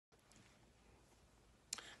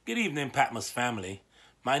Good evening, Patmos family.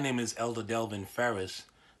 My name is Elder Delvin Ferris,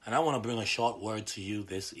 and I want to bring a short word to you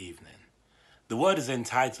this evening. The word is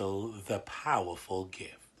entitled, The Powerful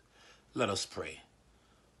Gift. Let us pray.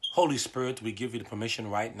 Holy Spirit, we give you the permission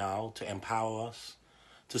right now to empower us,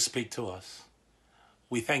 to speak to us.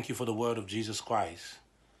 We thank you for the word of Jesus Christ.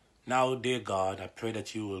 Now, dear God, I pray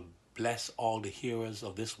that you will bless all the hearers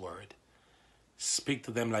of this word. Speak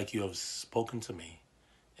to them like you have spoken to me.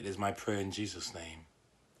 It is my prayer in Jesus' name.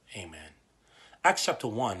 Amen. Acts chapter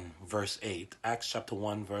 1 verse 8. Acts chapter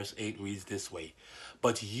 1 verse 8 reads this way.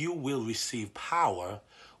 But you will receive power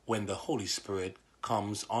when the Holy Spirit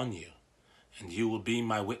comes on you. And you will be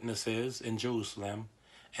my witnesses in Jerusalem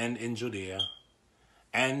and in Judea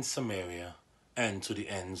and Samaria and to the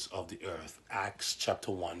ends of the earth. Acts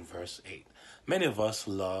chapter 1 verse 8. Many of us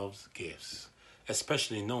love gifts,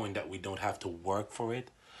 especially knowing that we don't have to work for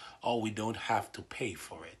it or we don't have to pay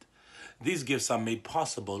for it. These gifts are made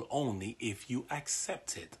possible only if you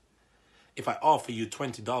accept it. If I offer you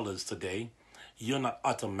 $20 today, you're not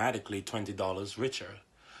automatically $20 richer.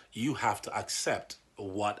 You have to accept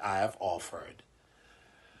what I have offered.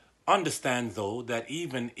 Understand, though, that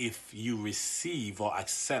even if you receive or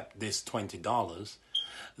accept this $20,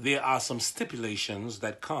 there are some stipulations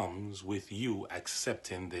that comes with you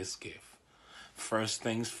accepting this gift. First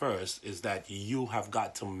things first is that you have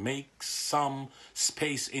got to make some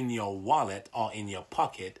space in your wallet or in your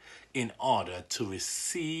pocket in order to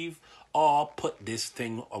receive or put this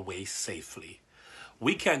thing away safely.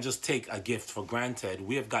 We can't just take a gift for granted.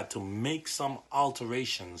 We have got to make some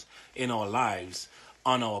alterations in our lives,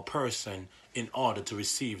 on our person, in order to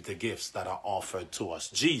receive the gifts that are offered to us.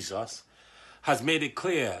 Jesus has made it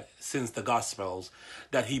clear since the Gospels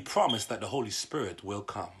that he promised that the Holy Spirit will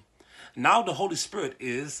come. Now the Holy Spirit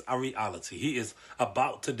is a reality. He is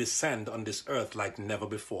about to descend on this earth like never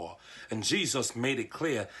before. And Jesus made it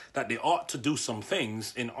clear that they ought to do some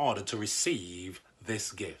things in order to receive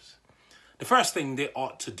this gift. The first thing they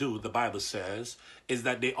ought to do, the Bible says, is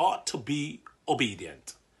that they ought to be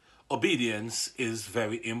obedient. Obedience is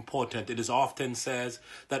very important. It is often says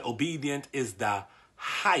that obedience is the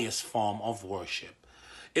highest form of worship.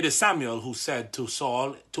 It is Samuel who said to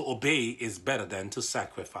Saul, to obey is better than to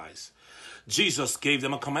sacrifice. Jesus gave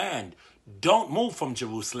them a command. Don't move from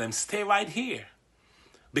Jerusalem. Stay right here.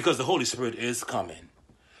 Because the Holy Spirit is coming.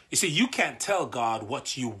 You see, you can't tell God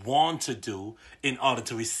what you want to do in order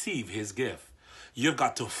to receive his gift. You've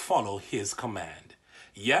got to follow his command.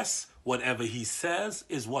 Yes, whatever he says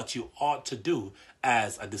is what you ought to do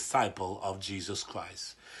as a disciple of Jesus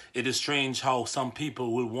Christ. It is strange how some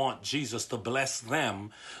people will want Jesus to bless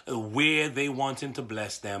them where they want him to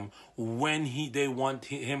bless them, when they want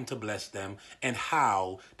him to bless them, and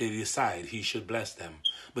how they decide he should bless them.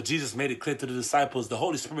 But Jesus made it clear to the disciples, the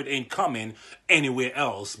Holy Spirit ain't coming anywhere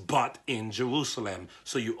else but in Jerusalem,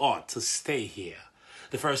 so you ought to stay here.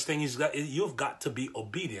 The first thing is that you've got to be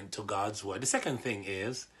obedient to God's word. The second thing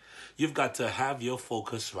is you've got to have your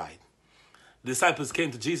focus right. The disciples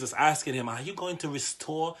came to Jesus asking him, are you going to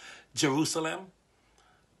restore Jerusalem?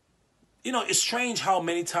 You know, it's strange how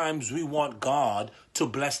many times we want God to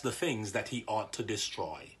bless the things that he ought to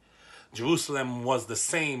destroy. Jerusalem was the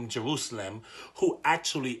same Jerusalem who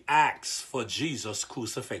actually asked for Jesus'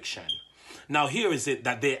 crucifixion. Now here is it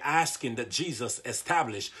that they're asking that Jesus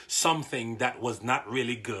establish something that was not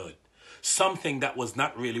really good. Something that was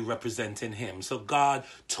not really representing him. So God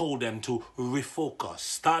told them to refocus.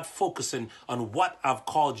 Start focusing on what I've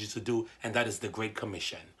called you to do, and that is the Great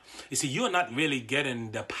Commission. You see, you're not really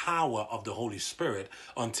getting the power of the Holy Spirit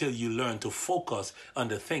until you learn to focus on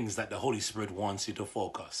the things that the Holy Spirit wants you to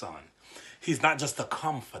focus on. He's not just a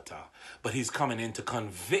comforter, but he's coming in to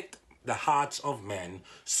convict the hearts of men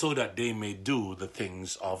so that they may do the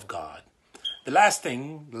things of God. The last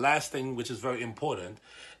thing which is very important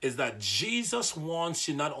is that Jesus wants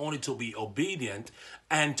you not only to be obedient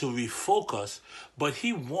and to refocus, but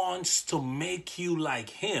he wants to make you like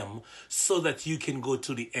him so that you can go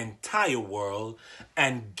to the entire world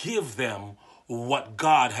and give them what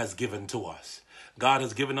God has given to us. God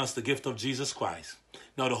has given us the gift of Jesus Christ.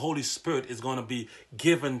 Now the Holy Spirit is going to be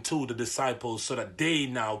given to the disciples so that they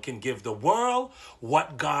now can give the world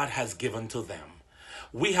what God has given to them.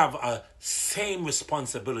 We have a same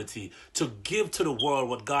responsibility to give to the world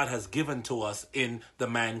what God has given to us in the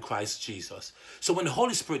man Christ Jesus. So when the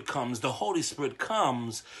Holy Spirit comes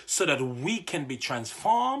so that we can be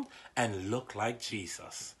transformed and look like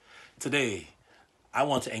Jesus. Today, I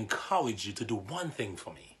want to encourage you to do one thing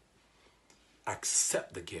for me.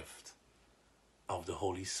 Accept the gift of the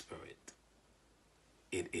Holy Spirit.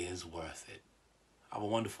 It is worth it. Have a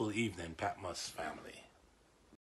wonderful evening, Patmos family.